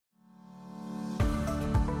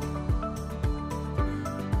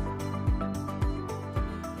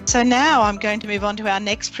So now I'm going to move on to our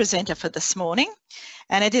next presenter for this morning.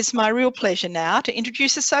 And it is my real pleasure now to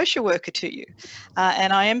introduce a social worker to you.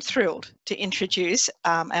 And I am thrilled to introduce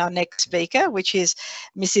our next speaker, which is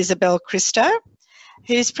Miss Isabella Kristo,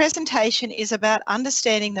 whose presentation is about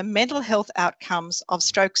understanding the mental health outcomes of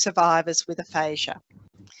stroke survivors with aphasia.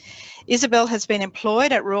 Isabel has been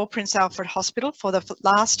employed at Royal Prince Alfred Hospital for the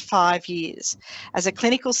last 5 years as a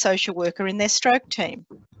clinical social worker in their stroke team.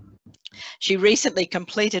 She recently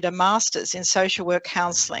completed a master's in social work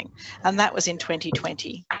counselling, and that was in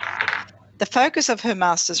 2020. The focus of her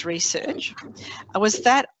master's research was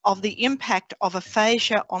that of the impact of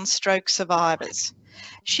aphasia on stroke survivors.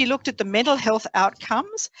 She looked at the mental health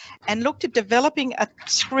outcomes and looked at developing a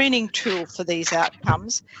screening tool for these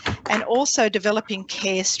outcomes and also developing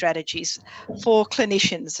care strategies for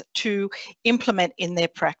clinicians to implement in their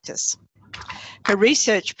practice. Her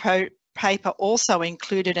research paper also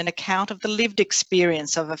included an account of the lived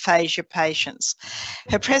experience of aphasia patients.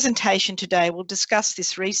 Her presentation today will discuss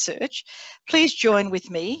this research. Please join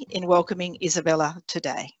with me in welcoming Isabella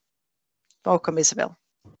today. Welcome, Isabel.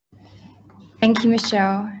 Thank you,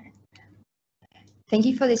 Michelle. Thank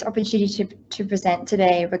you for this opportunity to present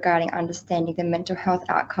today regarding understanding the mental health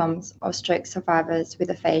outcomes of stroke survivors with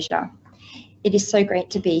aphasia. It is so great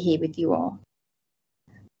to be here with you all.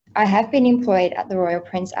 I have been employed at the Royal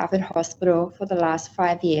Prince Alfred Hospital for the last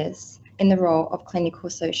 5 years in the role of clinical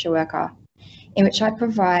social worker, in which I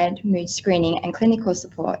provide mood screening and clinical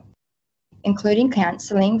support, including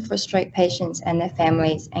counselling for stroke patients and their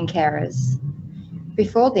families and carers.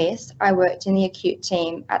 Before this, I worked in the acute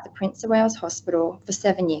team at the Prince of Wales Hospital for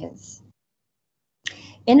 7 years.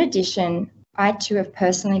 In addition, I too have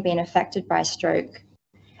personally been affected by stroke.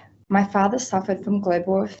 My father suffered from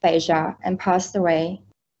global aphasia and passed away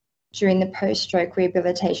during the post-stroke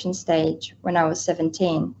rehabilitation stage when I was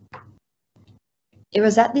 17. It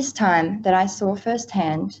was at this time that I saw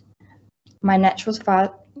firsthand my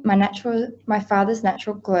father's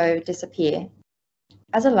natural glow disappear.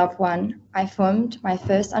 As a loved one, I formed my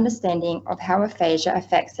first understanding of how aphasia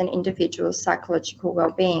affects an individual's psychological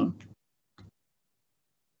well-being.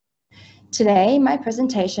 Today, my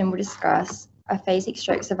presentation will discuss aphasic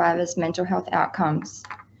stroke survivors' mental health outcomes,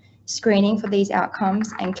 screening for these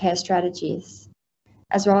outcomes and care strategies,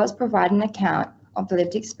 as well as provide an account of the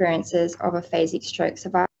lived experiences of aphasic stroke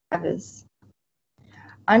survivors.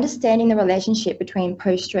 Understanding the relationship between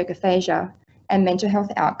post-stroke aphasia and mental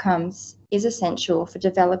health outcomes is essential for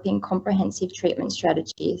developing comprehensive treatment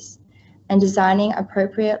strategies and designing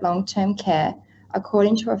appropriate long-term care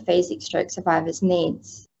according to aphasic stroke survivors'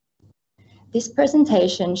 needs. This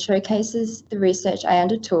presentation showcases the research I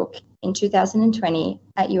undertook in 2020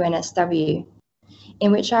 at UNSW,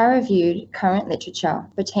 in which I reviewed current literature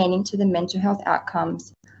pertaining to the mental health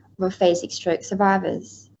outcomes of aphasic stroke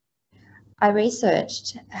survivors. I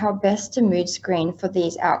researched how best to mood screen for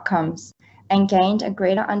these outcomes and gained a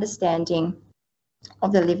greater understanding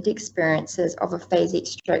of the lived experiences of aphasic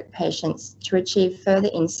stroke patients to achieve further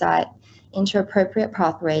insight into appropriate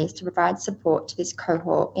pathways to provide support to this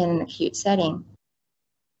cohort in an acute setting.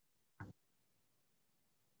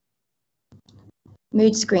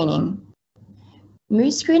 Mood screening.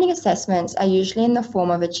 Mood screening assessments are usually in the form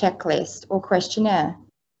of a checklist or questionnaire.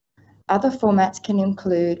 Other formats can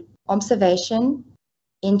include observation,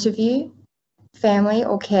 interview, family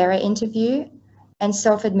or carer interview, and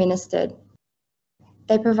self-administered.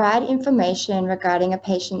 They provide information regarding a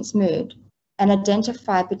patient's mood and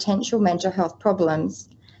identify potential mental health problems.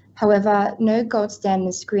 However, no gold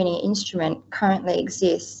standard screening instrument currently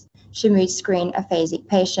exists to mood screen aphasic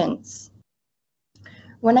patients.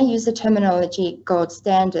 When I use the terminology gold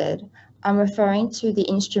standard, I'm referring to the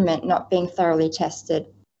instrument not being thoroughly tested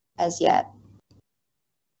as yet.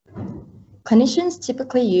 Clinicians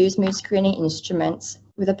typically use mood screening instruments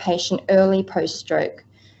with a patient early post-stroke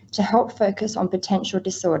to help focus on potential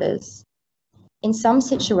disorders. In some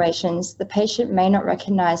situations, the patient may not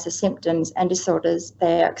recognize the symptoms and disorders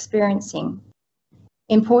they are experiencing.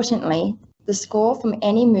 Importantly, the score from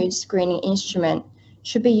any mood screening instrument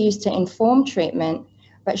should be used to inform treatment,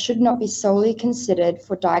 but should not be solely considered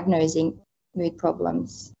for diagnosing mood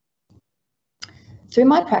problems. Through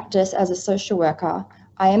my practice as a social worker,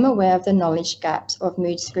 I am aware of the knowledge gaps of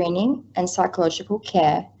mood screening and psychological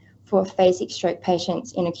care for aphasic stroke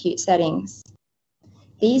patients in acute settings.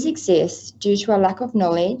 These exist due to a lack of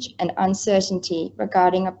knowledge and uncertainty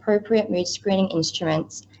regarding appropriate mood screening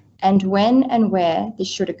instruments and when and where this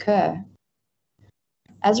should occur.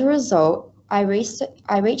 As a result, I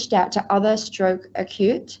reached out to other stroke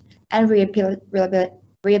acute and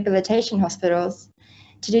rehabilitation hospitals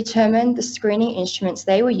to determine the screening instruments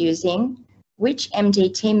they were using, which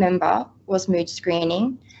MD team member was mood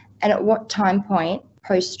screening, and at what time point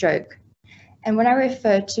post-stroke. And when I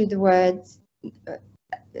refer to the words,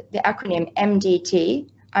 the acronym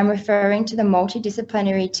MDT, I'm referring to the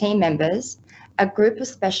multidisciplinary team members, a group of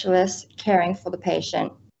specialists caring for the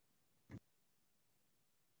patient.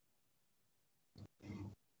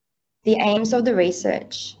 The aims of the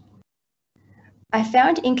research. I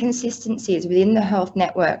found inconsistencies within the health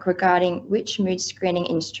network regarding which mood screening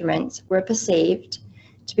instruments were perceived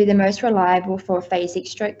to be the most reliable for aphasic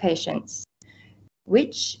stroke patients,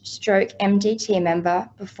 which stroke MDT member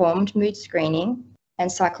performed mood screening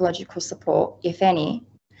and psychological support, if any,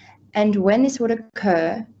 and when this would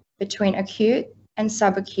occur between acute and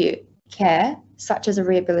subacute care, such as a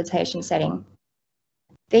rehabilitation setting.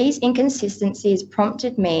 These inconsistencies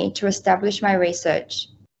prompted me to establish my research,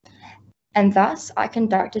 and thus I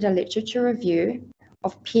conducted a literature review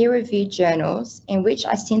of peer-reviewed journals in which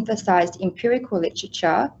I synthesized empirical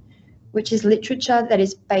literature, which is literature that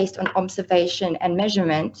is based on observation and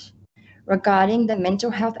measurement regarding the mental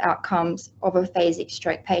health outcomes of aphasic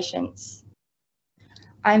stroke patients.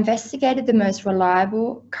 I investigated the most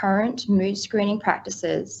reliable current mood screening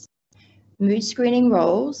practices, mood screening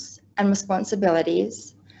roles and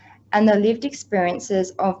responsibilities, and the lived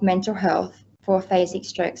experiences of mental health for aphasic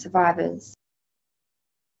stroke survivors.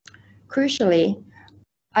 Crucially,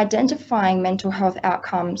 identifying mental health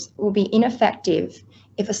outcomes will be ineffective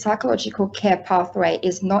if a psychological care pathway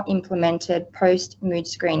is not implemented post-mood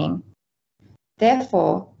screening.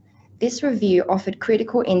 Therefore, this review offered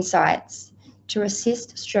critical insights to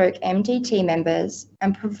assist stroke MDT members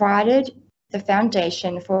and provided the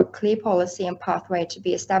foundation for a clear policy and pathway to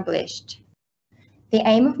be established. The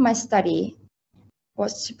aim of my study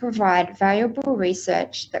was to provide valuable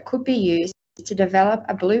research that could be used to develop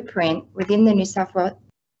a blueprint within the New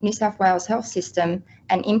South Wales health system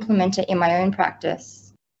and implement it in my own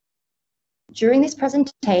practice. During this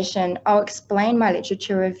presentation, I'll explain my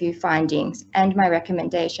literature review findings and my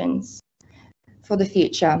recommendations for the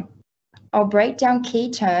future. I'll break down key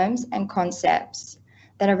terms and concepts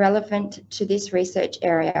that are relevant to this research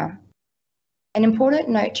area. An important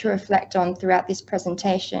note to reflect on throughout this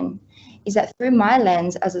presentation is that through my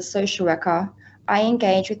lens as a social worker, I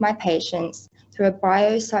engage with my patients through a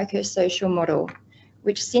biopsychosocial model,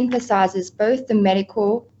 which synthesizes both the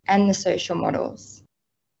medical and the social models.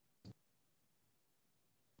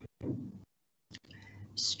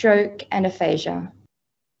 Stroke and aphasia.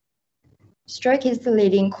 Stroke is the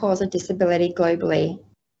leading cause of disability globally.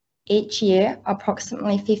 Each year,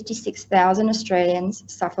 approximately 56,000 Australians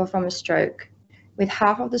suffer from a stroke, with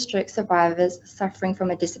half of the stroke survivors suffering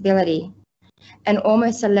from a disability, and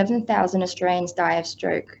almost 11,000 Australians die of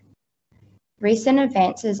stroke. Recent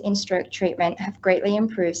advances in stroke treatment have greatly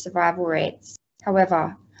improved survival rates.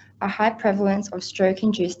 However, a high prevalence of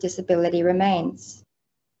stroke-induced disability remains.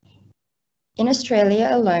 In Australia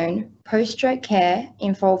alone, post-stroke care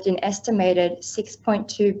involved an estimated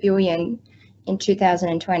 $6.2 billion in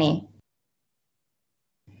 2020.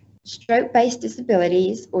 Stroke-based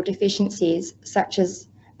disabilities or deficiencies such as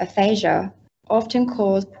aphasia often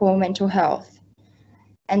cause poor mental health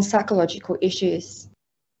and psychological issues.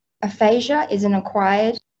 Aphasia is an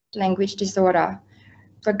acquired language disorder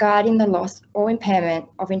regarding the loss or impairment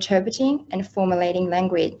of interpreting and formulating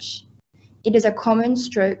language. It is a common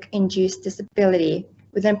stroke-induced disability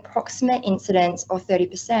with an approximate incidence of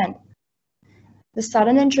 30%. The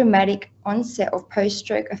sudden and dramatic onset of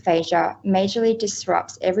post-stroke aphasia majorly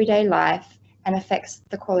disrupts everyday life and affects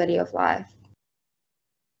the quality of life.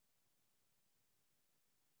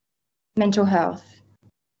 Mental health.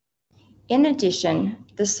 In addition,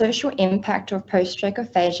 the social impact of post-stroke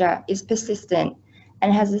aphasia is persistent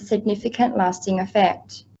and has a significant lasting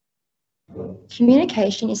effect.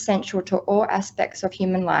 Communication is central to all aspects of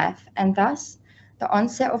human life, and thus, the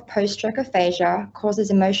onset of post-stroke aphasia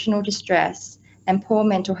causes emotional distress and poor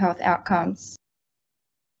mental health outcomes,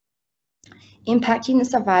 impacting the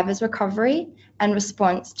survivor's recovery and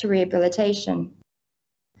response to rehabilitation.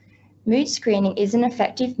 Mood screening is an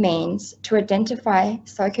effective means to identify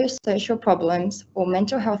psychosocial problems or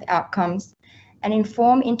mental health outcomes and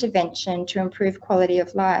inform intervention to improve quality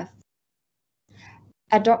of life.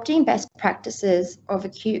 Adopting best practices of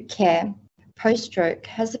acute care post-stroke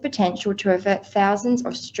has the potential to avert thousands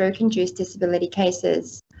of stroke-induced disability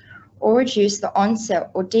cases, or reduce the onset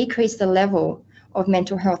or decrease the level of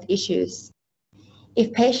mental health issues.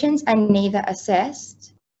 If patients are neither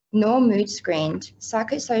assessed nor mood screened,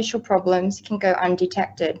 psychosocial problems can go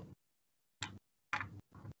undetected.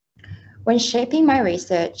 When shaping my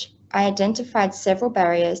research, I identified several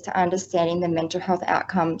barriers to understanding the mental health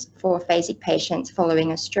outcomes for aphasic patients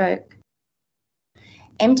following a stroke.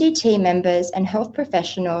 MDT members and health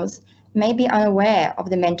professionals may be unaware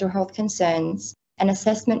of the mental health concerns and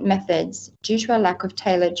assessment methods due to a lack of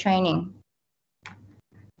tailored training.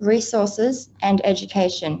 Resources and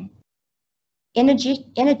education. In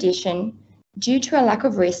addition, due to a lack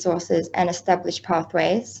of resources and established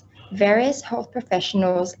pathways, various health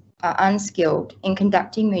professionals are unskilled in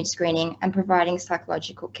conducting mood screening and providing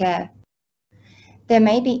psychological care. There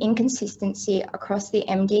may be inconsistency across the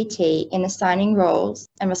MDT in assigning roles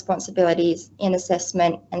and responsibilities in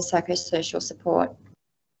assessment and psychosocial support.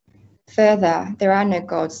 Further, there are no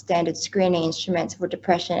gold standard screening instruments for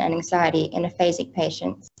depression and anxiety in aphasic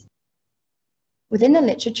patients. Within the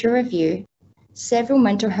literature review, several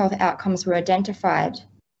mental health outcomes were identified.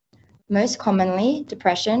 Most commonly,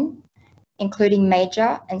 depression, including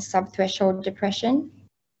major and subthreshold depression,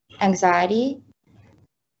 anxiety,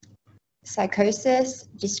 psychosis,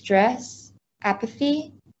 distress,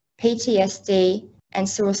 apathy, PTSD, and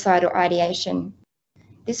suicidal ideation.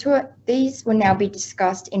 These will now be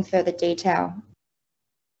discussed in further detail.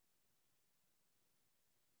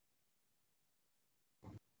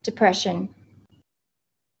 Depression.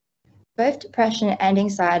 Both depression and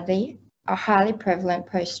anxiety are highly prevalent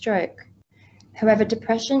post-stroke. However,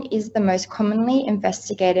 depression is the most commonly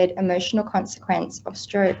investigated emotional consequence of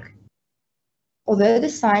stroke. Although the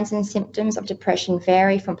signs and symptoms of depression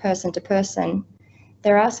vary from person to person,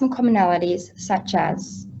 there are some commonalities such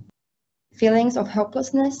as feelings of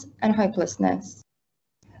helplessness and hopelessness,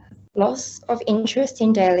 loss of interest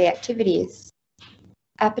in daily activities,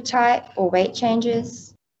 appetite or weight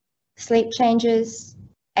changes, sleep changes,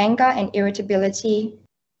 anger and irritability,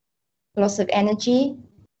 loss of energy,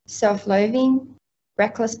 self-loathing,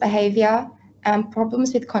 reckless behaviour, and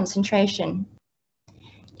problems with concentration.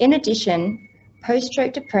 In addition,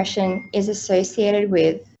 post-stroke depression is associated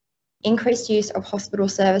with increased use of hospital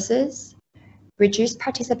services, reduced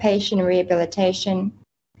participation in rehabilitation,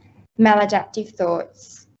 maladaptive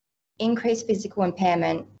thoughts, increased physical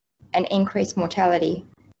impairment, and increased mortality.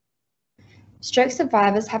 Stroke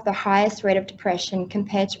survivors have the highest rate of depression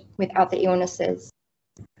compared with other illnesses.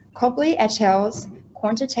 Cobley et al.'s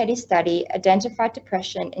quantitative study identified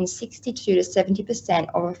depression in 62 to 70%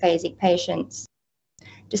 of aphasic patients,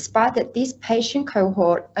 despite that this patient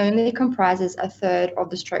cohort only comprises a third of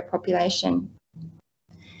the stroke population.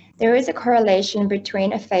 There is a correlation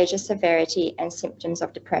between aphasia severity and symptoms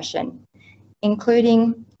of depression,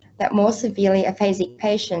 including that more severely aphasic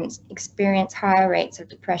patients experience higher rates of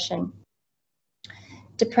depression.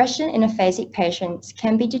 Depression in aphasic patients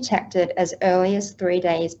can be detected as early as 3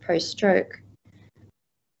 days post-stroke.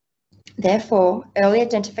 Therefore, early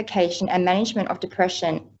identification and management of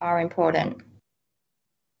depression are important.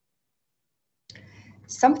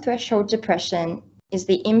 Subthreshold depression is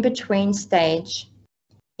the in-between stage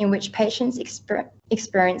in which patients'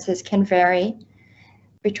 experiences can vary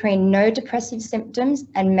between no depressive symptoms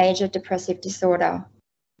and major depressive disorder.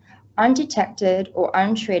 Undetected or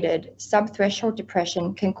untreated subthreshold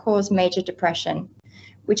depression can cause major depression,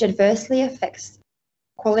 which adversely affects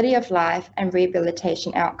quality of life and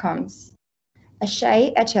rehabilitation outcomes.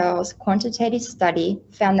 Ashay et al.'s quantitative study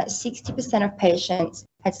found that 60% of patients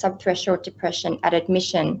had subthreshold depression at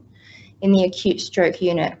admission in the acute stroke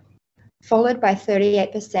unit, followed by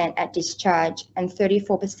 38% at discharge and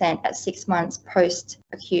 34% at 6 months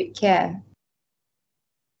post-acute care.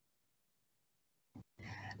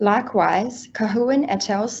 Likewise, Cahuin et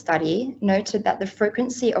al.'s study noted that the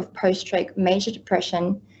frequency of post-stroke major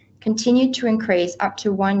depression continued to increase up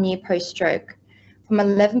to 1 year post-stroke, from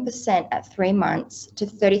 11% at 3 months to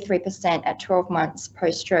 33% at 12 months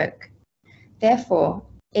post-stroke. Therefore,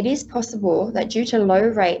 it is possible that due to low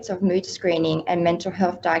rates of mood screening and mental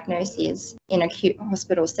health diagnoses in acute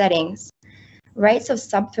hospital settings, rates of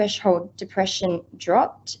subthreshold depression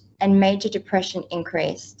dropped and major depression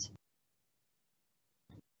increased.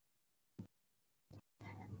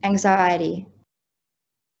 Anxiety.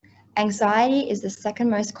 Anxiety is the second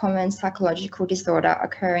most common psychological disorder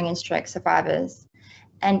occurring in stroke survivors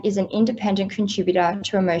and is an independent contributor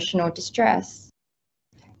to emotional distress.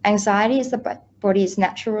 Anxiety is the body's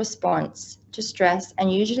natural response to stress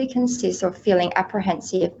and usually consists of feeling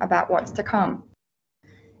apprehensive about what's to come.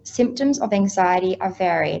 Symptoms of anxiety are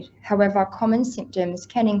varied. However, common symptoms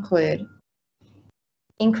can include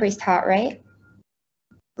increased heart rate,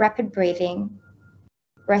 rapid breathing,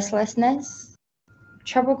 restlessness,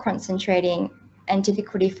 trouble concentrating, and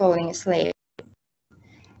difficulty falling asleep.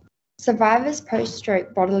 Survivors'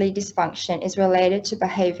 post-stroke bodily dysfunction is related to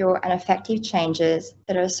behavioural and affective changes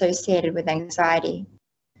that are associated with anxiety.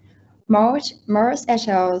 Morris et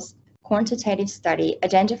al.'s quantitative study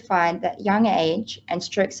identified that young age and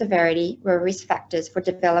stroke severity were risk factors for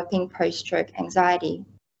developing post-stroke anxiety.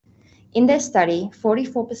 In their study,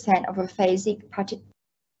 44% of aphasic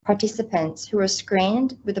participants who were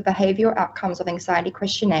screened with the behavioural outcomes of anxiety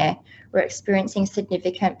questionnaire were experiencing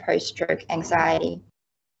significant post-stroke anxiety.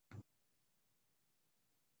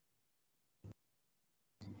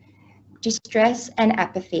 Distress and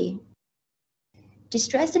apathy.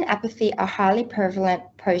 Distress and apathy are highly prevalent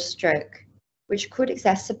post-stroke, which could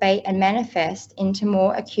exacerbate and manifest into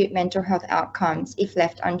more acute mental health outcomes if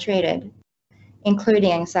left untreated,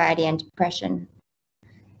 including anxiety and depression.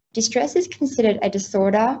 Distress is considered a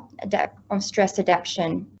disorder of stress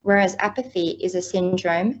adaptation, whereas apathy is a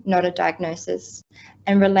syndrome, not a diagnosis,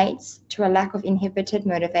 and relates to a lack of inhibited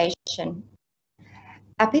motivation.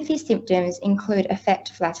 Apathy symptoms include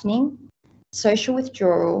affect flattening, social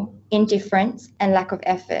withdrawal, indifference, and lack of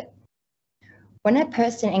effort. When a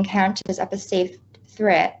person encounters a perceived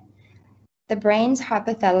threat, the brain's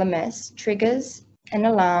hypothalamus triggers an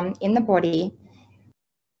alarm in the body,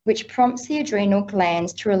 which prompts the adrenal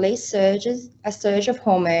glands to release a surge of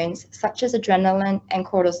hormones such as adrenaline and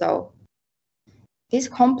cortisol. This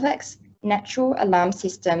complex natural alarm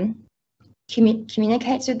system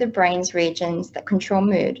communicates with the brain's regions that control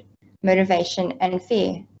mood, motivation, and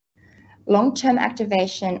fear. Long-term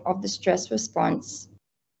activation of the stress response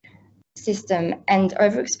system and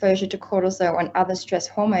overexposure to cortisol and other stress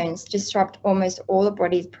hormones disrupt almost all the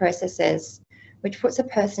body's processes, which puts a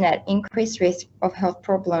person at increased risk of health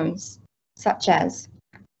problems such as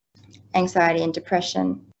anxiety and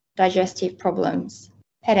depression, digestive problems,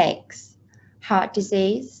 headaches, heart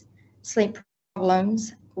disease, sleep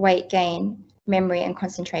problems, weight gain, memory and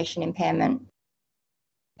concentration impairment.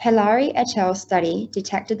 Pelari et al. Study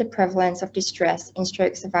detected the prevalence of distress in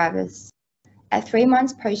stroke survivors. At 3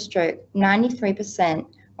 months post-stroke, 93%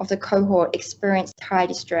 of the cohort experienced high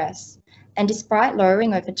distress, and despite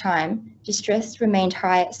lowering over time, distress remained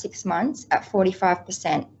high at 6 months at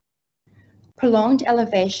 45%. Prolonged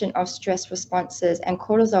elevation of stress responses and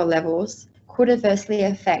cortisol levels could adversely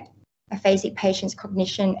affect aphasic patients'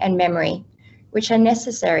 cognition and memory, which are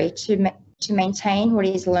necessary to maintain what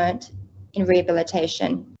is learnt in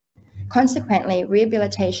rehabilitation. Consequently,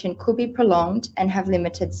 rehabilitation could be prolonged and have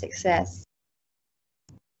limited success.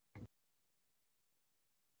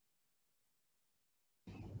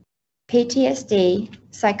 PTSD,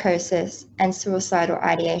 psychosis, and suicidal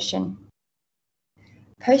ideation.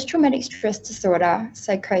 Post-traumatic stress disorder,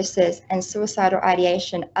 psychosis, and suicidal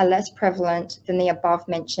ideation are less prevalent than the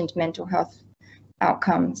above-mentioned mental health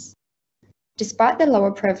outcomes. Despite the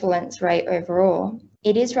lower prevalence rate overall,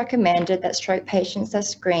 it is recommended that stroke patients are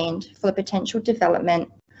screened for the potential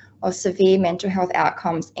development of severe mental health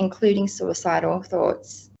outcomes, including suicidal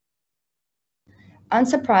thoughts.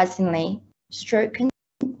 Unsurprisingly, stroke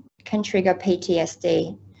can trigger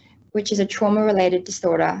PTSD, which is a trauma-related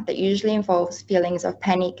disorder that usually involves feelings of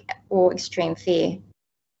panic or extreme fear.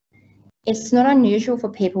 It's not unusual for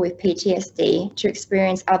people with PTSD to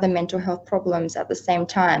experience other mental health problems at the same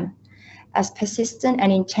time, as persistent and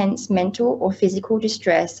intense mental or physical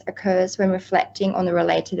distress occurs when reflecting on the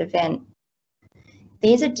related event.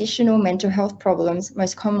 These additional mental health problems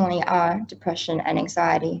most commonly are depression and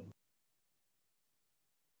anxiety.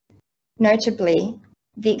 Notably,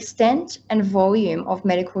 the extent and volume of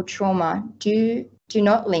medical trauma do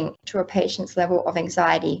not link to a patient's level of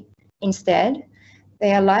anxiety. Instead,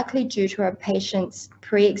 they are likely due to a patient's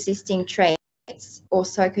pre-existing traits or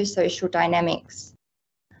psychosocial dynamics.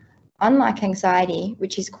 Unlike anxiety,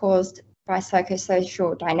 which is caused by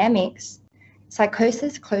psychosocial dynamics,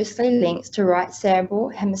 psychosis closely links to right cerebral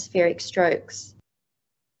hemispheric strokes.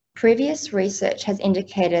 Previous research has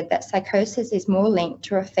indicated that psychosis is more linked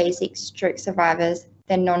to aphasic stroke survivors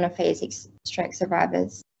than non-aphasic stroke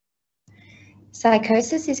survivors.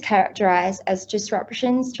 Psychosis is characterized as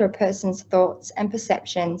disruptions to a person's thoughts and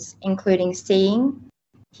perceptions, including seeing,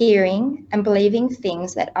 hearing, and believing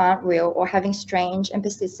things that aren't real or having strange and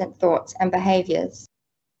persistent thoughts and behaviors.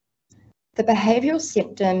 The behavioral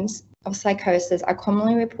symptoms of psychosis are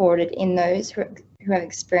commonly reported in those who have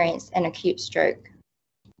experienced an acute stroke.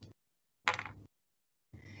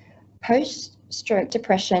 Post-stroke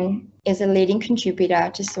depression is a leading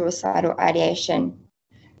contributor to suicidal ideation.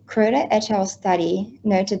 Kroder et al. Study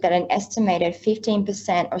noted that an estimated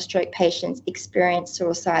 15% of stroke patients experience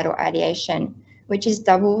suicidal ideation, which is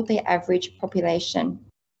double the average population.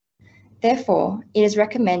 Therefore, it is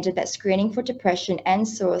recommended that screening for depression and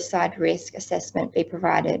suicide risk assessment be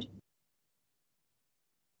provided.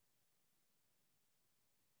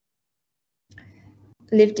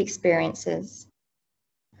 Lived experiences.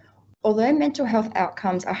 Although mental health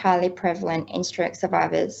outcomes are highly prevalent in stroke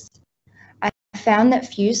survivors, I found that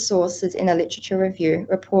few sources in the literature review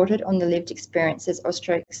reported on the lived experiences of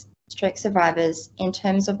stroke survivors in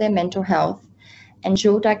terms of their mental health and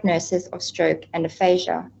dual diagnosis of stroke and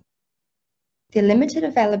aphasia. The limited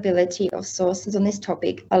availability of sources on this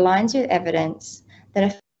topic aligns with evidence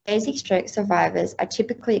that aphasic stroke survivors are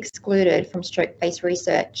typically excluded from stroke-based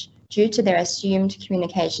research due to their assumed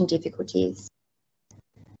communication difficulties.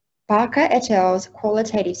 Barker et al.'s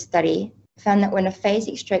qualitative study found that when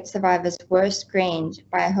aphasic stroke survivors were screened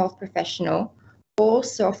by a health professional, all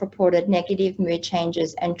self-reported negative mood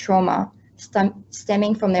changes and trauma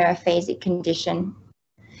stemming from their aphasic condition.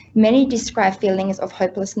 Many described feelings of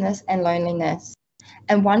hopelessness and loneliness,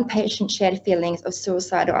 and one patient shared feelings of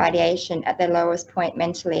suicidal ideation at their lowest point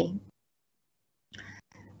mentally.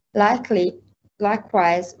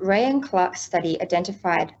 Likewise, Ray and Clark's study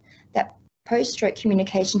identified that post-stroke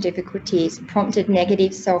communication difficulties prompted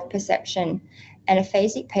negative self-perception, and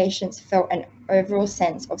aphasic patients felt an overall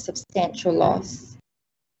sense of substantial loss.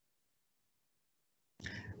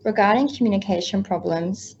 Regarding communication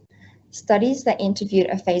problems, studies that interviewed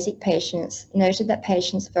aphasic patients noted that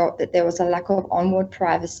patients felt that there was a lack of onward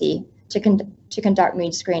privacy to conduct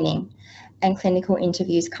mood screening and clinical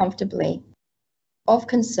interviews comfortably. Of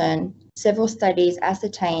concern, several studies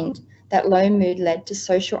ascertained that low mood led to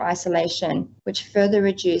social isolation, which further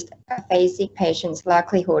reduced aphasic patients'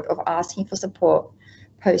 likelihood of asking for support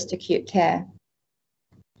post-acute care.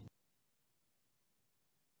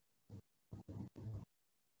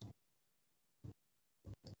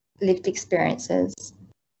 Lived experiences.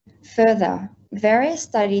 Further, various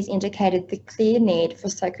studies indicated the clear need for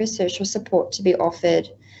psychosocial support to be offered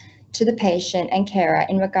to the patient and carer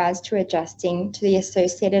in regards to adjusting to the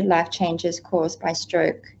associated life changes caused by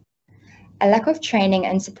stroke. A lack of training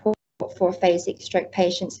and support for aphasic stroke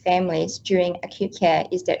patients' families during acute care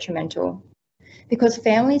is detrimental, because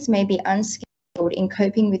families may be unskilled in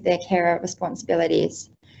coping with their carer responsibilities,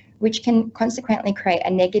 which can consequently create a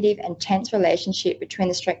negative and tense relationship between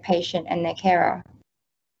the stroke patient and their carer.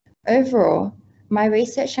 Overall, my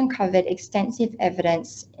research uncovered extensive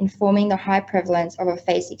evidence informing the high prevalence of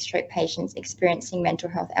aphasic stroke patients experiencing mental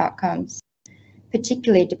health outcomes,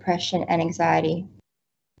 particularly depression and anxiety.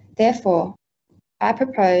 Therefore, I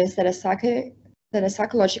propose that a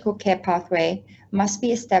psychological care pathway must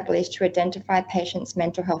be established to identify patients'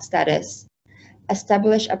 mental health status,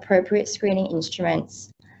 establish appropriate screening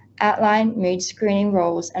instruments, outline mood screening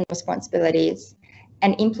roles and responsibilities,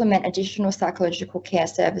 and implement additional psychological care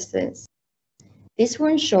services. This will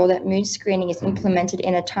ensure that mood screening is implemented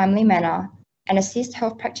in a timely manner and assist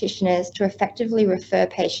health practitioners to effectively refer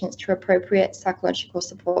patients to appropriate psychological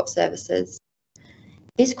support services.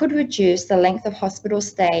 This could reduce the length of hospital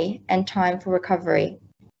stay and time for recovery,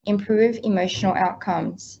 improve emotional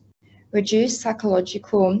outcomes, reduce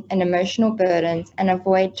psychological and emotional burdens, and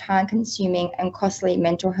avoid time-consuming and costly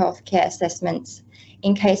mental health care assessments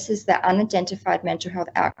in cases that unidentified mental health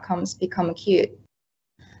outcomes become acute.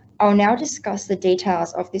 I'll now discuss the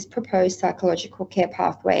details of this proposed psychological care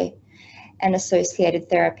pathway and associated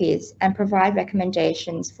therapies and provide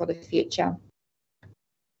recommendations for the future.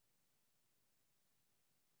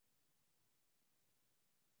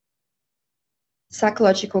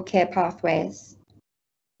 Psychological care pathways.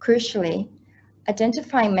 Crucially,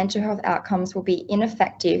 identifying mental health outcomes will be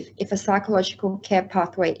ineffective if a psychological care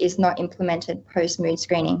pathway is not implemented post-mood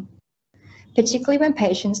screening, particularly when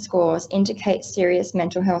patient scores indicate serious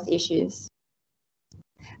mental health issues.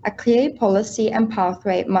 A clear policy and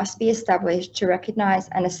pathway must be established to recognise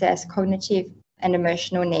and assess cognitive and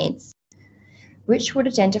emotional needs, which would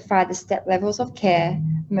identify the step levels of care,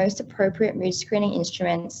 most appropriate mood screening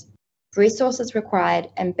instruments, resources required,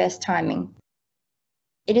 and best timing.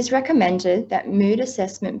 It is recommended that mood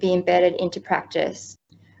assessment be embedded into practice,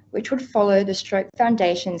 which would follow the Stroke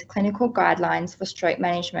Foundation's clinical guidelines for stroke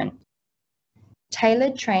management.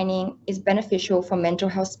 Tailored training is beneficial for mental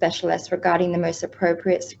health specialists regarding the most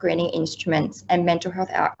appropriate screening instruments and mental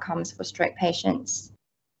health outcomes for stroke patients.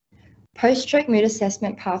 Post-stroke mood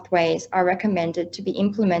assessment pathways are recommended to be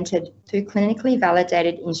implemented through clinically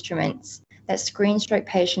validated instruments that screen stroke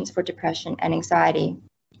patients for depression and anxiety.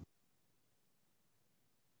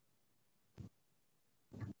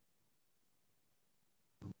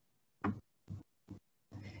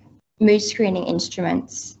 Mood screening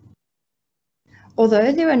instruments.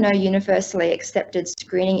 Although there are no universally accepted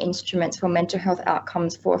screening instruments for mental health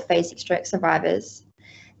outcomes for aphasic stroke survivors,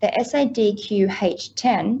 the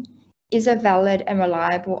SADQ-H10 is a valid and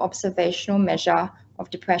reliable observational measure of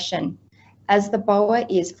depression, as the BOA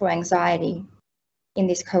is for anxiety in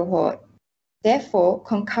this cohort. Therefore,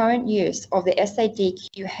 concurrent use of the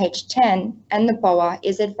SADQH10 and the BOA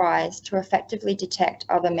is advised to effectively detect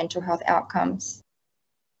other mental health outcomes.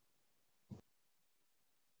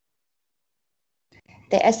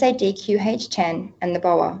 The SADQH10 and the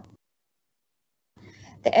BOA.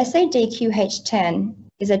 The SADQH10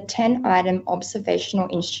 is a 10-item observational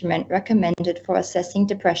instrument recommended for assessing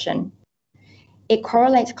depression. It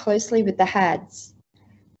correlates closely with the HADS,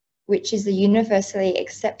 which is the universally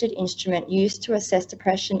accepted instrument used to assess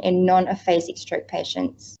depression in non-aphasic stroke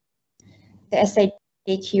patients. The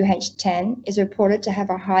SADQH10 is reported to have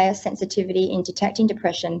a higher sensitivity in detecting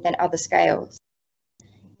depression than other scales.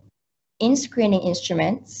 In screening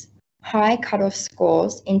instruments, high cutoff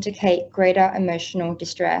scores indicate greater emotional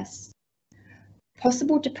distress.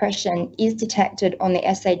 Possible depression is detected on the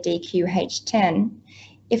SADQH10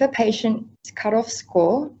 if a patient's cutoff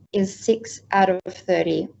score is 6 out of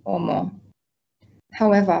 30 or more.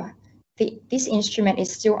 However, this instrument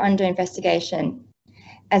is still under investigation,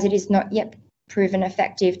 as it is not yet proven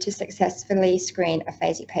effective to successfully screen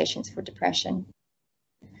aphasic patients for depression.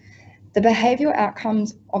 The Behavioural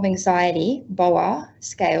Outcomes of Anxiety, BOA,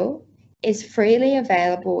 scale is a freely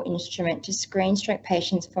available instrument to screen stroke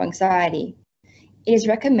patients for anxiety. It is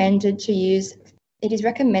recommended to use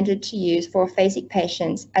for aphasic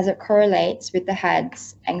patients as it correlates with the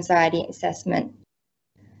HADS anxiety assessment.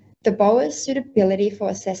 The BOA's suitability for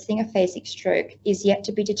assessing aphasic stroke is yet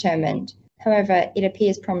to be determined. However, it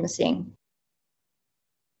appears promising.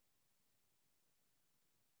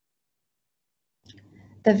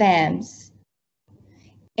 The VAMS.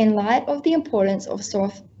 In light of the importance of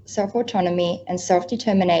self-autonomy and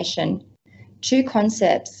self-determination, two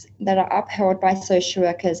concepts that are upheld by social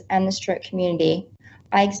workers and the stroke community,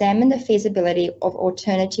 I examined the feasibility of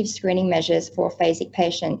alternative screening measures for aphasic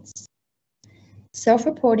patients.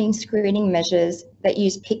 Self-reporting screening measures that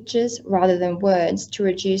use pictures rather than words to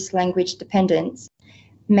reduce language dependence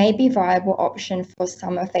may be a viable option for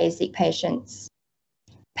some aphasic patients.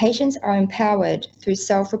 Patients are empowered through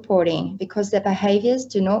self-reporting because their behaviours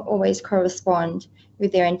do not always correspond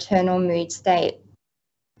with their internal mood state.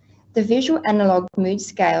 The Visual Analog Mood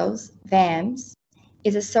Scales, VAMS,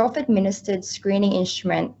 is a self-administered screening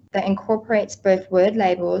instrument that incorporates both word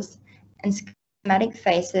labels and schematic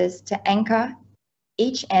faces to anchor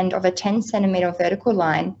each end of a 10-centimetre vertical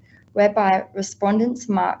line, whereby respondents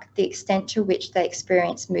mark the extent to which they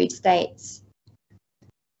experience mood states.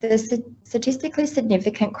 The statistically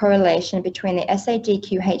significant correlation between the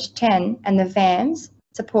SADQH10 and the VAMS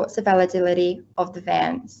supports the validity of the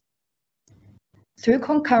VAMS. Through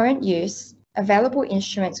concurrent use, available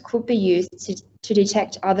instruments could be used to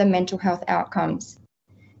detect other mental health outcomes.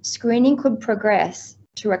 Screening could progress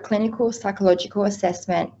to a clinical psychological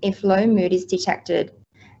assessment if low mood is detected,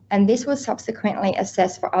 and this was subsequently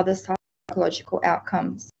assessed for other psychological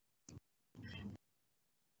outcomes.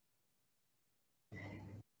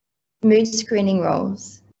 Mood screening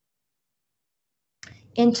roles.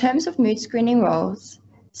 In terms of mood screening roles,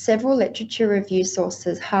 several literature review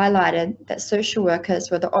sources highlighted that social workers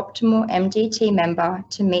were the optimal MDT member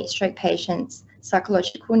to meet stroke patients'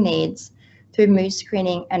 psychological needs through mood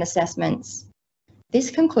screening and assessments. This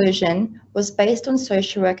conclusion was based on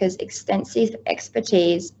social workers' extensive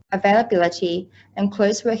expertise, availability, and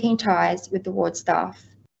close working ties with the ward staff.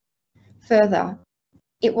 Further,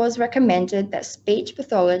 it was recommended that speech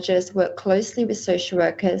pathologists work closely with social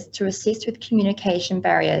workers to assist with communication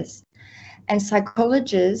barriers, and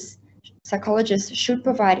psychologists should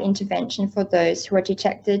provide intervention for those who are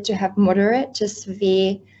detected to have moderate to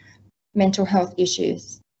severe mental health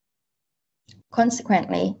issues.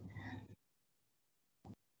 Consequently,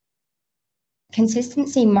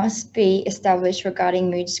 consistency must be established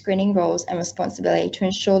regarding mood screening roles and responsibility to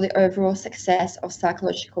ensure the overall success of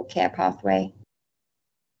psychological care pathway.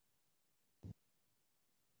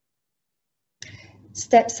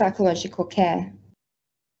 Step psychological care.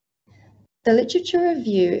 The literature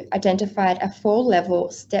review identified a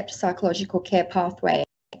 4-level stepped psychological care pathway,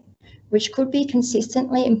 which could be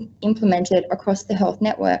consistently implemented across the health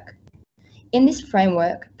network. In this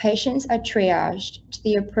framework, patients are triaged to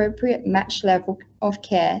the appropriate match level of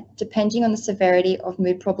care depending on the severity of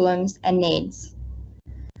mood problems and needs.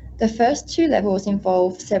 The first 2 levels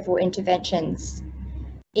involve several interventions,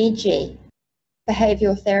 e.g.,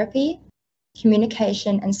 behavioural therapy,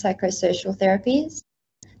 communication and psychosocial therapies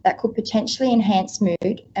that could potentially enhance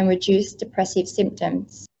mood and reduce depressive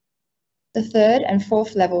symptoms. The 3rd and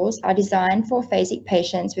 4th levels are designed for aphasic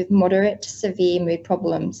patients with moderate to severe mood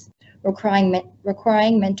problems,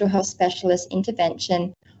 requiring mental health specialist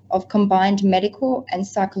intervention of combined medical and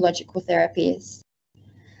psychological therapies.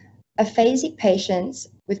 Aphasic patients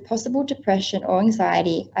with possible depression or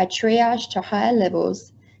anxiety are triaged to higher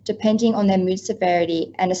levels depending on their mood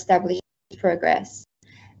severity and established progress,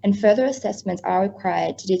 and further assessments are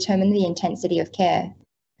required to determine the intensity of care.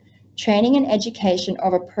 Training and education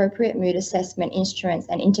of appropriate mood assessment instruments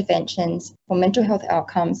and interventions for mental health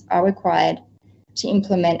outcomes are required to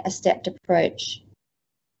implement a stepped approach.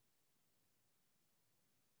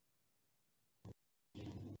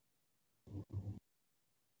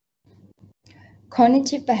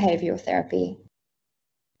 Cognitive behavioural therapy.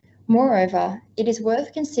 Moreover, it is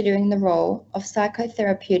worth considering the role of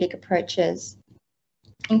psychotherapeutic approaches,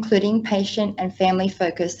 including patient and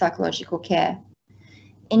family-focused psychological care.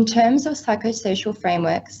 In terms of psychosocial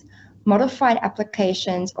frameworks, modified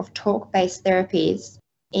applications of talk-based therapies,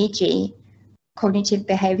 e.g., cognitive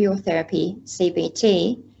behavioural therapy,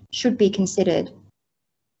 CBT, should be considered.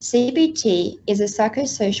 CBT is a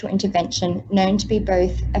psychosocial intervention known to be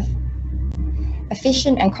both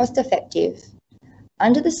efficient and cost-effective.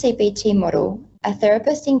 Under the CBT model, a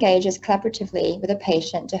therapist engages collaboratively with a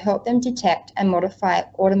patient to help them detect and modify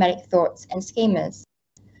automatic thoughts and schemas,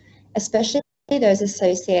 especially those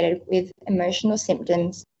associated with emotional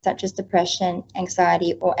symptoms such as depression,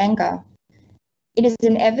 anxiety, or anger. It is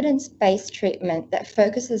an evidence-based treatment that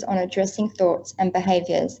focuses on addressing thoughts and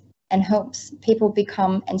behaviours and helps people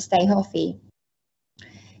become and stay healthy.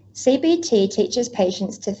 CBT teaches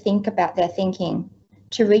patients to think about their thinking,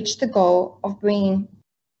 to reach the goal of bringing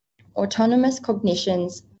autonomous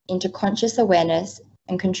cognitions into conscious awareness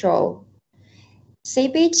and control.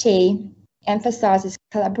 CBT emphasises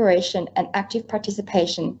collaboration and active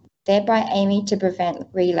participation, thereby aiming to prevent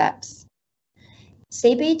relapse.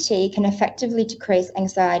 CBT can effectively decrease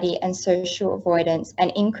anxiety and social avoidance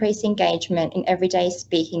and increase engagement in everyday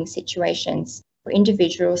speaking situations for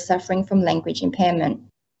individuals suffering from language impairment.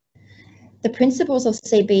 The principles of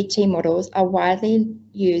CBT models are widely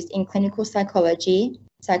used in clinical psychology,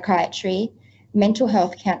 psychiatry, mental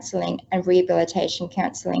health counselling, and rehabilitation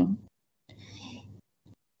counselling.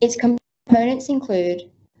 Its components include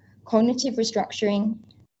cognitive restructuring,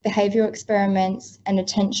 behavioural experiments, and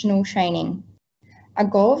attentional training. A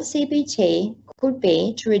goal of CBT could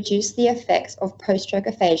be to reduce the effects of post-stroke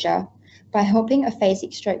aphasia by helping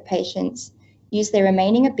aphasic stroke patients use their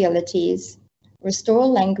remaining abilities, restore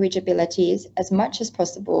language abilities as much as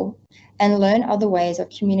possible, and learn other ways of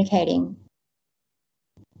communicating.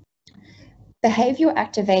 Behavioural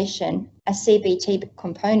activation, a CBT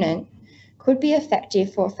component, could be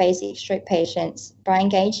effective for aphasic stroke patients by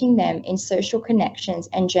engaging them in social connections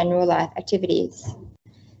and general life activities.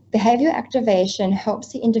 Behavioural activation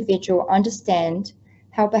helps the individual understand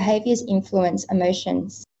how behaviours influence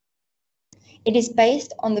emotions. It is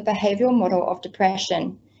based on the behavioural model of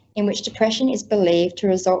depression, in which depression is believed to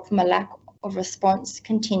result from a lack of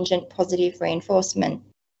response-contingent positive reinforcement.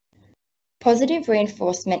 Positive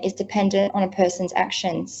reinforcement is dependent on a person's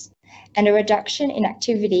actions, and a reduction in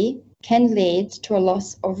activity can lead to a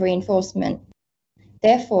loss of reinforcement.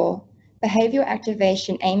 Therefore, behavioural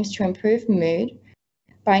activation aims to improve mood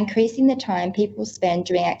by increasing the time people spend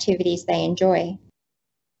doing activities they enjoy.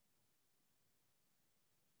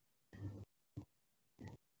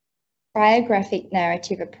 Biographic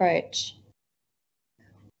narrative approach.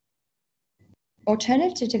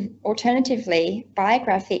 Alternatively,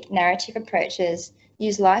 biographic narrative approaches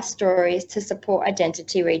use life stories to support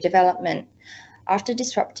identity redevelopment after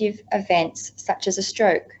disruptive events such as a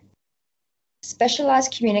stroke.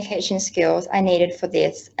 Specialised communication skills are needed for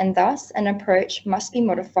this, and thus an approach must be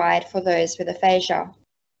modified for those with aphasia.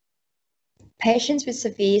 Patients with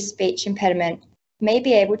severe speech impediment may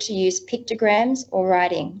be able to use pictograms or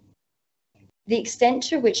writing. The extent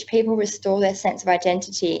to which people restore their sense of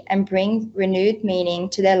identity and bring renewed meaning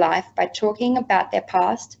to their life by talking about their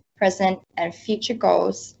past, present, and future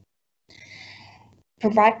goals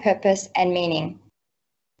provide purpose and meaning.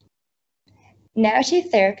 Narrative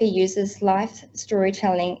therapy uses life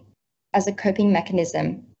storytelling as a coping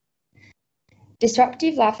mechanism.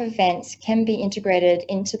 Disruptive life events can be integrated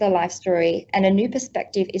into the life story, and a new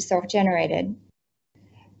perspective is self-generated.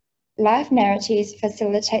 Life narratives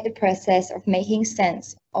facilitate the process of making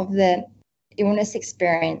sense of the illness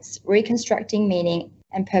experience, reconstructing meaning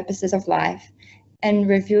and purposes of life, and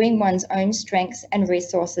reviewing one's own strengths and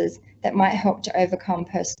resources that might help to overcome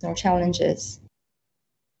personal challenges.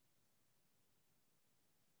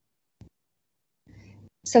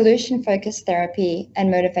 Solution-focused therapy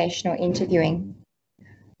and motivational interviewing.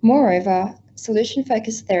 Moreover,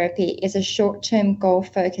 solution-focused therapy is a short-term,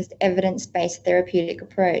 goal-focused, evidence-based therapeutic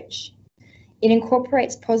approach. It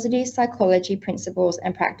incorporates positive psychology principles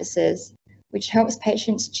and practices, which helps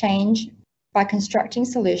patients change by constructing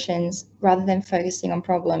solutions rather than focusing on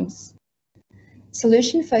problems.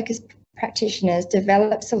 Solution-focused practitioners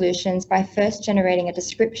develop solutions by first generating a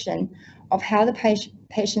description of how the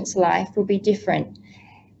patient's life will be different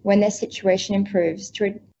when their situation improves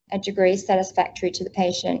to a degree satisfactory to the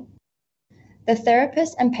patient. The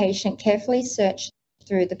therapist and patient carefully search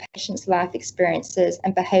through the patient's life experiences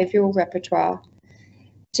and behavioural repertoire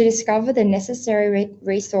to discover the necessary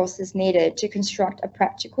resources needed to construct a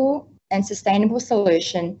practical and sustainable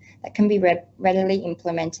solution that can be readily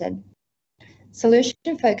implemented.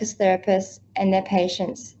 Solution-focused therapists and their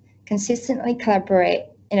patients consistently collaborate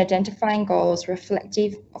in identifying goals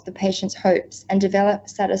reflective of the patient's hopes and develop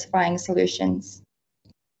satisfying solutions.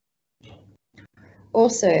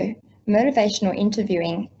 Also, motivational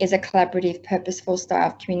interviewing is a collaborative, purposeful style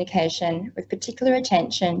of communication with particular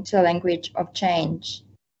attention to the language of change.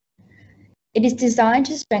 It is designed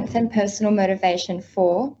to strengthen personal motivation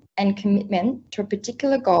for and commitment to a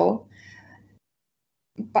particular goal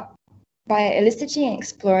by eliciting and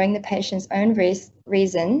exploring the patient's own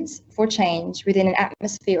reasons for change within an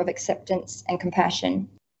atmosphere of acceptance and compassion.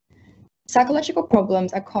 Psychological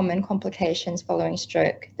problems are common complications following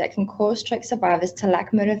stroke that can cause stroke survivors to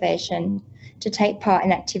lack motivation to take part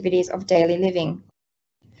in activities of daily living.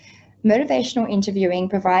 Motivational interviewing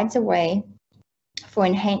provides a way for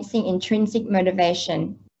enhancing intrinsic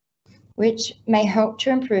motivation, which may help to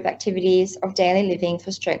improve activities of daily living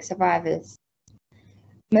for stroke survivors.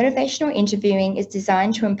 Motivational interviewing is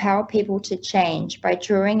designed to empower people to change by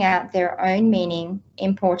drawing out their own meaning,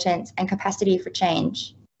 importance, and capacity for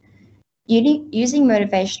change. Using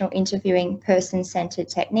motivational interviewing person-centered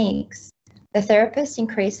techniques, the therapist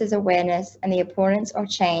increases awareness and the importance of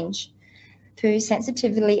change through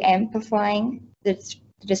sensitively amplifying the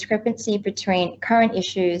discrepancy between current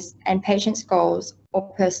issues and patient's goals or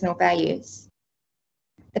personal values.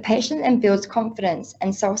 The patient then builds confidence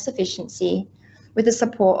and self-sufficiency with the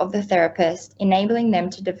support of the therapist, enabling them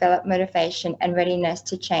to develop motivation and readiness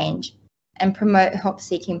to change and promote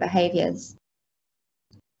help-seeking behaviours.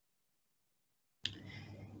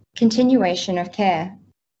 Continuation of care.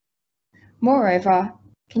 Moreover,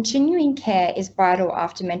 continuing care is vital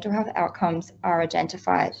after mental health outcomes are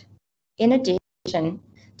identified. In addition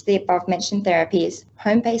to the above-mentioned therapies,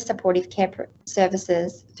 home-based supportive care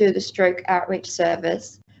services through the Stroke Outreach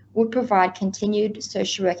Service would provide continued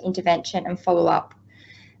social work intervention and follow-up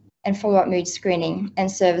mood screening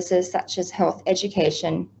and services such as health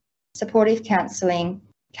education, supportive counselling,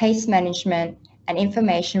 case management, and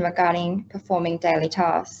information regarding performing daily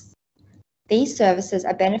tasks. These services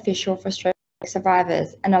are beneficial for stroke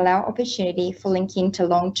survivors and allow opportunity for linking to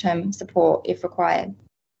long-term support if required.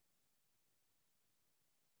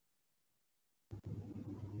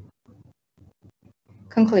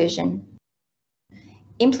 Conclusion.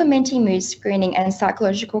 Implementing mood screening and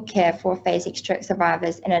psychological care for aphasic stroke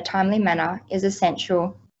survivors in a timely manner is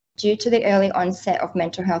essential due to the early onset of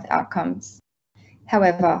mental health outcomes.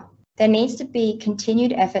 However, there needs to be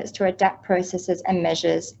continued efforts to adapt processes and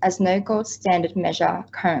measures as no gold standard measure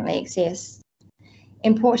currently exists.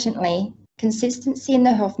 Importantly, consistency in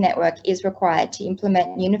the health network is required to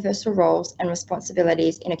implement universal roles and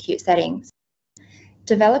responsibilities in acute settings.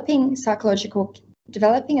 Developing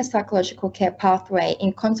a psychological care pathway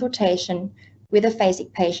in consultation with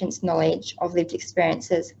aphasic patients' knowledge of lived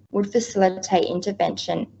experiences would facilitate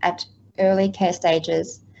intervention at early care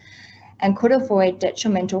stages and could avoid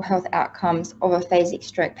detrimental health outcomes of aphasic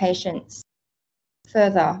stroke patients.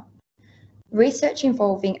 Further, research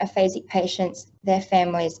involving aphasic patients, their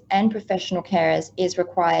families, and professional carers is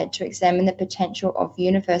required to examine the potential of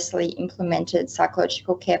universally implemented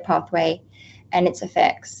psychological care pathway and its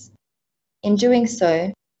effects. In doing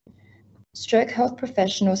so, stroke health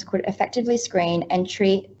professionals could effectively screen and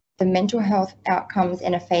treat the mental health outcomes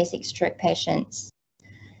in aphasic stroke patients.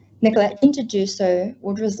 Neglecting to do so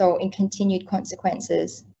would result in continued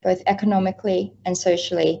consequences, both economically and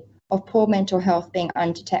socially, of poor mental health being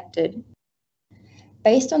undetected.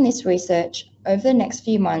 Based on this research, over the next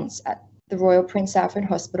few months at the Royal Prince Alfred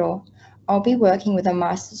Hospital, I'll be working with a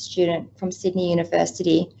master's student from Sydney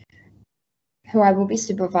University, who I will be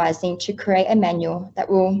supervising, to create a manual that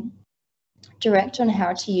will direct on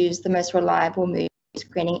how to use the most reliable mood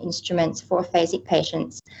screening instruments for aphasic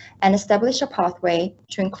patients and establish a pathway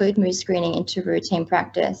to include mood screening into routine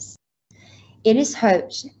practice. It is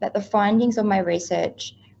hoped that the findings of my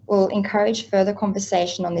research will encourage further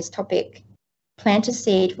conversation on this topic, plant a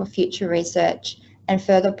seed for future research, and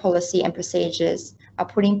further policy and procedures are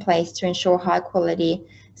put in place to ensure high quality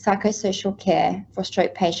psychosocial care for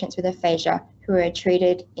stroke patients with aphasia who are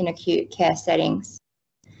treated in acute care settings.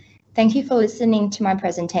 Thank you for listening to my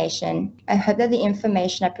presentation. I hope that the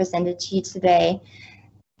information I presented to you today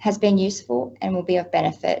has been useful and will be of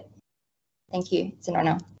benefit. Thank you. It's an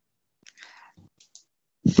honour.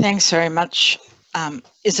 Thanks very much,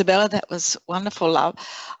 Isabella. That was wonderful, love.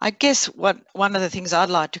 I guess one of the things I'd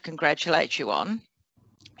like to congratulate you on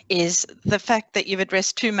is the fact that you've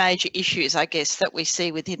addressed two major issues, I guess, that we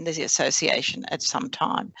see within the association at some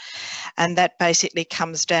time. And that basically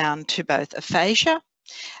comes down to both aphasia,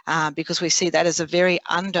 because we see that as a very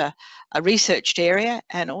researched area,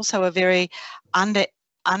 and also a very under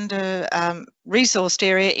resourced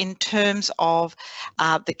area in terms of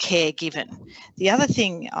the care given. The other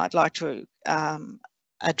thing I'd like to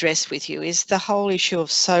address with you is the whole issue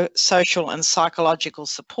of social and psychological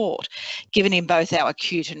support given in both our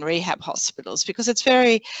acute and rehab hospitals, because it's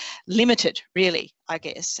very limited, really, I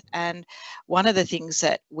guess. And one of the things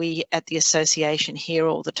that we at the association hear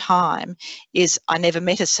all the time is, I never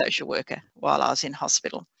met a social worker while I was in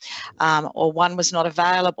hospital, or one was not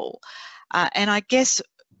available. And I guess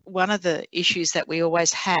one of the issues that we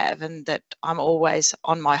always have, and that I'm always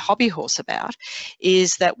on my hobby horse about,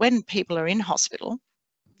 is that when people are in hospital,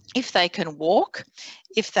 if they can walk,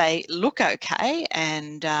 if they look okay,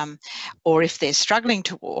 and or if they're struggling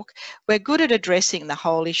to walk, we're good at addressing the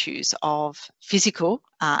whole issues of physical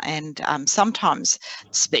and sometimes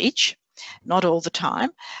speech, not all the time,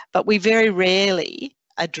 but we very rarely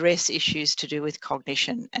address issues to do with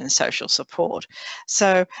cognition and social support.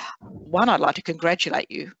 So one, I'd like to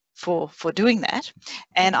congratulate you for doing that,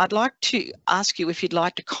 and I'd like to ask you if you'd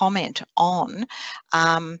like to comment on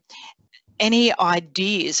any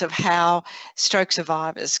ideas of how stroke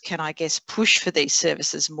survivors can, I guess, push for these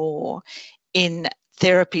services more in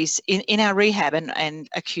therapies, in our rehab and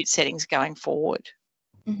acute settings going forward?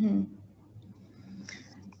 Mm-hmm.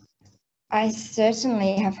 I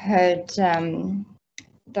certainly have heard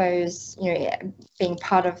those, being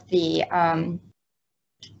part of the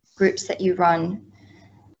groups that you run,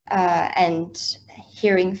 and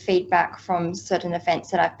hearing feedback from certain events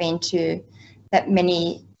that I've been to, that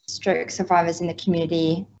many stroke survivors in the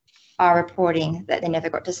community are reporting that they never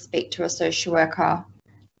got to speak to a social worker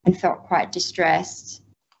and felt quite distressed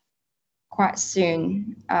quite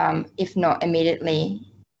soon, if not immediately,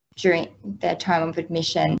 during their time of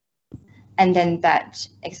admission. And then that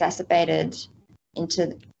exacerbated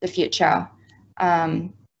into the future.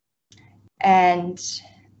 And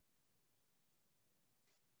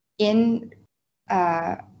in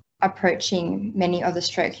approaching many of the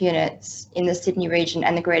stroke units in the Sydney region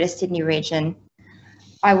and the Greater Sydney region,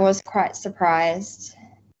 I was quite surprised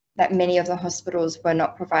that many of the hospitals were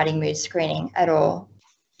not providing mood screening at all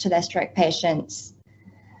to their stroke patients.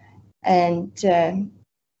 And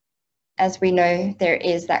as we know, there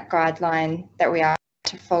is that guideline that we are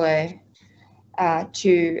to follow,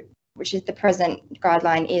 which is the present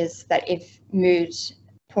guideline, is that if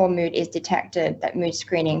poor mood is detected, that mood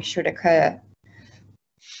screening should occur.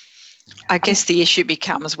 I guess the issue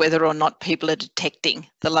becomes whether or not people are detecting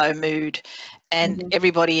the low mood, and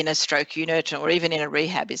everybody in a stroke unit or even in a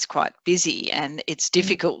rehab is quite busy, and it's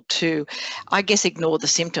difficult to, I guess, ignore the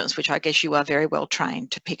symptoms, which I guess you are very well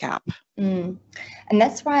trained to pick up. And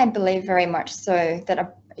that's why I believe very much so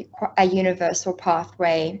that a universal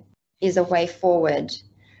pathway is a way forward,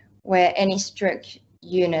 where any stroke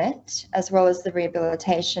unit, as well as the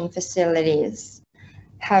rehabilitation facilities,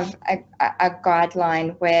 have a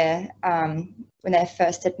guideline where when they're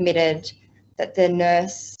first admitted, that the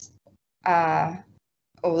nurse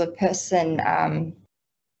or the person,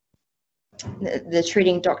 the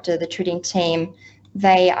treating doctor, the treating team,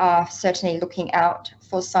 they are certainly looking out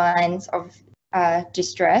for signs of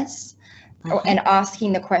distress and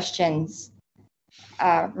asking the questions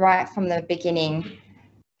right from the beginning.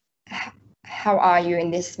 How are you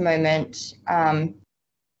in this moment?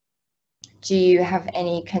 Do you have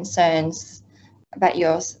any concerns about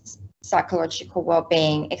your psychological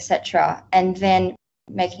well-being, etc.? And then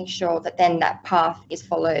making sure that then that path is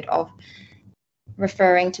followed of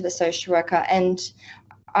referring to the social worker. And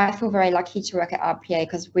I feel very lucky to work at RPA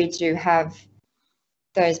because we do have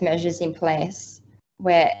those measures in place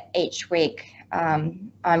where each week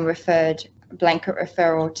I'm referred, blanket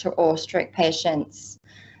referral to all stroke patients.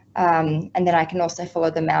 And then I can also follow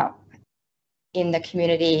them out in the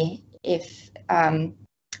community if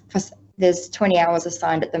there's 20 hours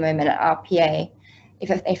assigned at the moment at RPA.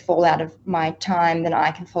 If they fall out of my time, then I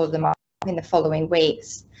can follow them up in the following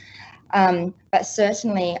weeks. But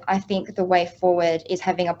certainly I think the way forward is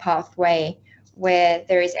having a pathway where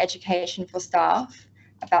there is education for staff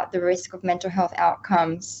about the risk of mental health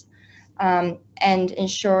outcomes, and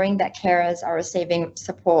ensuring that carers are receiving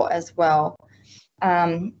support as well.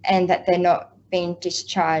 and that they're not being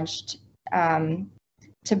discharged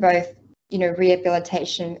to both,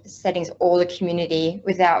 rehabilitation settings or the community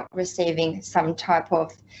without receiving some type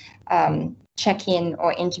of check-in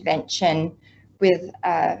or intervention with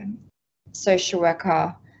a social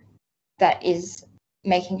worker that is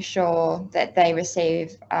making sure that they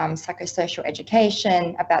receive psychosocial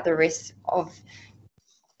education about the risk of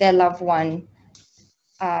their loved one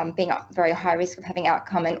being at very high risk of having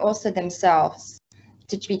outcome, and also themselves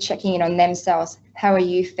to be checking in on themselves. How are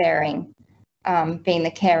you faring being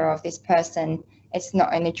the carer of this person? It's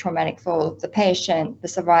not only traumatic for the patient, the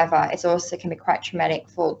survivor, it also can be quite traumatic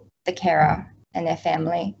for the carer and their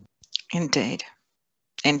family. Indeed.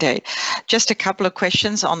 Indeed. Just a couple of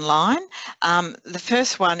questions online. The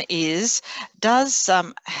first one is, does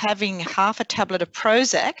having half a tablet of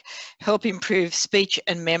Prozac help improve speech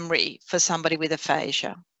and memory for somebody with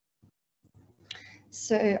aphasia?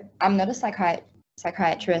 So I'm not a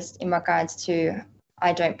psychiatrist in regards to,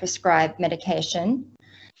 I don't prescribe medication.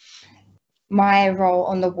 My role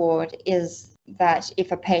on the ward is that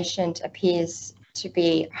if a patient appears to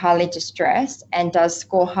be highly distressed and does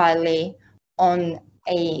score highly on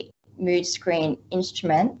a mood screen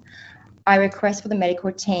instrument, I request for the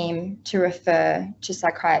medical team to refer to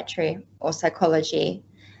psychiatry or psychology,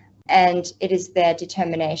 and it is their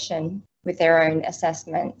determination with their own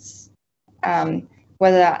assessments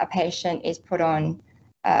whether a patient is put on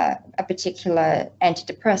a particular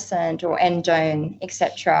antidepressant or endone,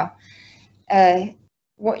 etc.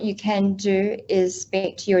 What you can do is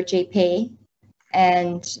speak to your GP,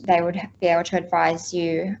 and they would be able to advise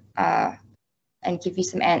you and give you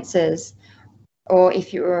some answers. Or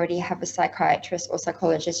if you already have a psychiatrist or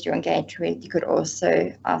psychologist you engage with, you could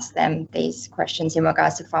also ask them these questions in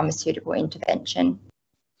regards to pharmaceutical intervention.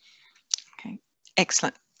 Okay,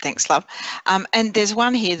 excellent. Thanks, love. And there's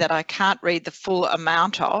one here that I can't read the full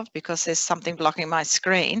amount of because there's something blocking my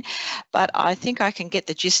screen, but I think I can get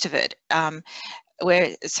the gist of it.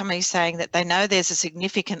 Where somebody's saying that they know there's a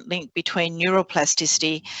significant link between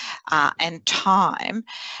neuroplasticity and time,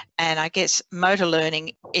 and I guess motor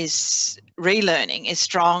learning relearning is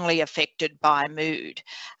strongly affected by mood,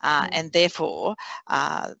 and therefore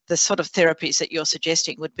the sort of therapies that you're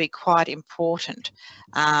suggesting would be quite important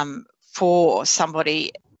for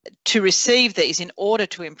somebody to receive these in order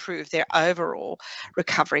to improve their overall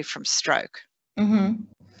recovery from stroke. Mm-hmm.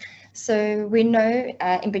 So we know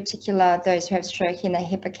in particular those who have stroke in the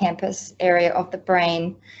hippocampus area of the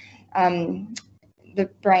brain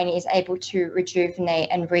is able to rejuvenate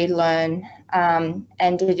and relearn,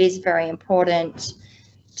 and it is very important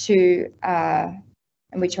to, and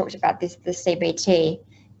we talked about this, the CBT,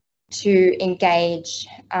 to engage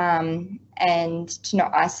and to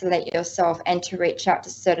not isolate yourself, and to reach out to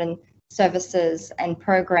certain services and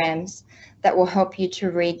programs that will help you to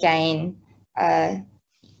regain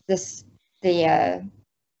the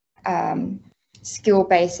skill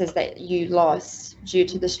bases that you lost due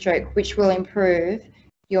to the stroke, which will improve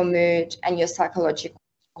your mood and your psychological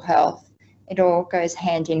health. It all goes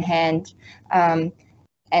hand in hand.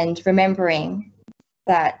 And remembering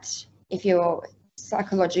that if your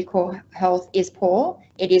psychological health is poor,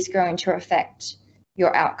 it is going to affect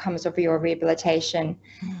your outcomes of your rehabilitation.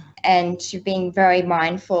 And to being very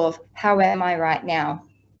mindful of, how am I right now?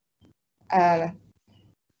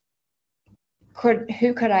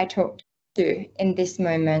 Who could I talk to in this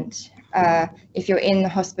moment? If you're in the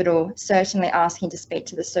hospital, certainly asking to speak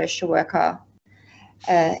to the social worker.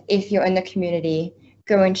 If you're in the community,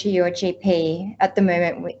 go into your GP. At the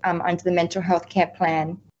moment, under the mental health care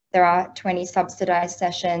plan, there are 20 subsidised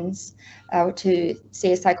sessions to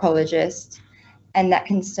see a psychologist, and that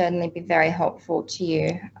can certainly be very helpful to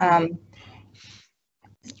you.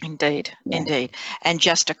 Indeed, indeed. And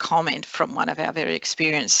just a comment from one of our very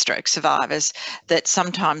experienced stroke survivors, that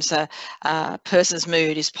sometimes a person's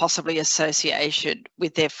mood is possibly associated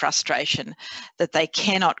with their frustration, that they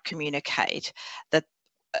cannot communicate that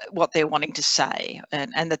what they're wanting to say,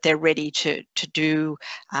 and that they're ready to do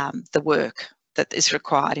the work that is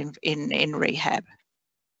required in rehab.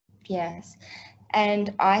 Yes,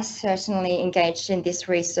 and I certainly engaged in this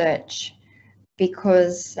research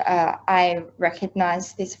because I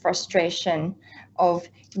recognise this frustration of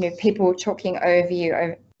people talking over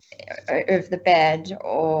you over the bed,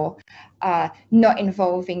 or not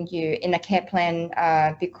involving you in a care plan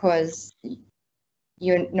because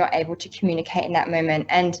you're not able to communicate in that moment.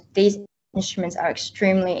 And these instruments are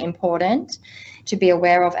extremely important to be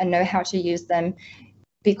aware of and know how to use them,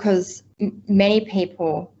 because many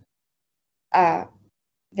people,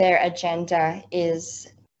 their agenda is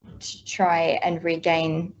to try and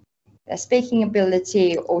regain their speaking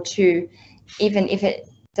ability, or to even if it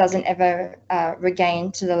doesn't ever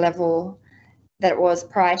regain to the level that it was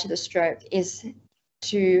prior to the stroke, is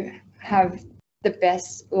to have the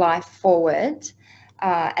best life forward.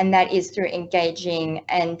 And that is through engaging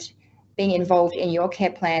and being involved in your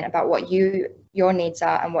care plan about what your needs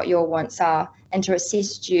are and what your wants are, and to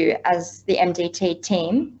assist you as the MDT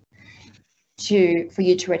team for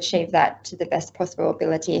you to achieve that to the best possible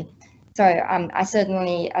ability. So I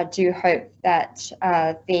certainly do hope that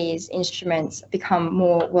these instruments become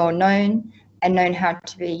more well known and known how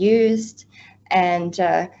to be used. And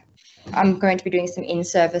I'm going to be doing some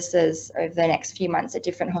in-services over the next few months at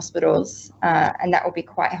different hospitals, and that will be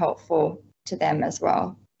quite helpful to them as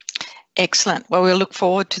well. Excellent. Well, we'll look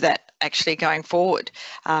forward to that actually going forward,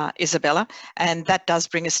 Isabella. And that does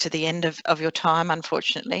bring us to the end of your time,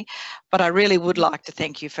 unfortunately. But I really would like to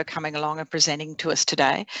thank you for coming along and presenting to us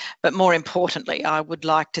today. But more importantly, I would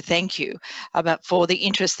like to thank you for the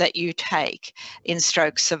interest that you take in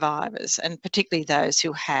stroke survivors, and particularly those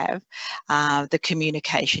who have the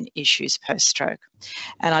communication issues post-stroke.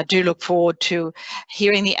 And I do look forward to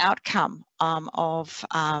hearing the outcome of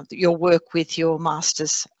your work with your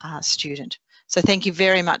master's student. So thank you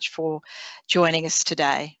very much for joining us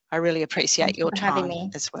today. I really appreciate your time having me.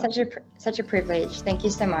 as well. Such a privilege. Thank you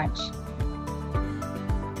so much.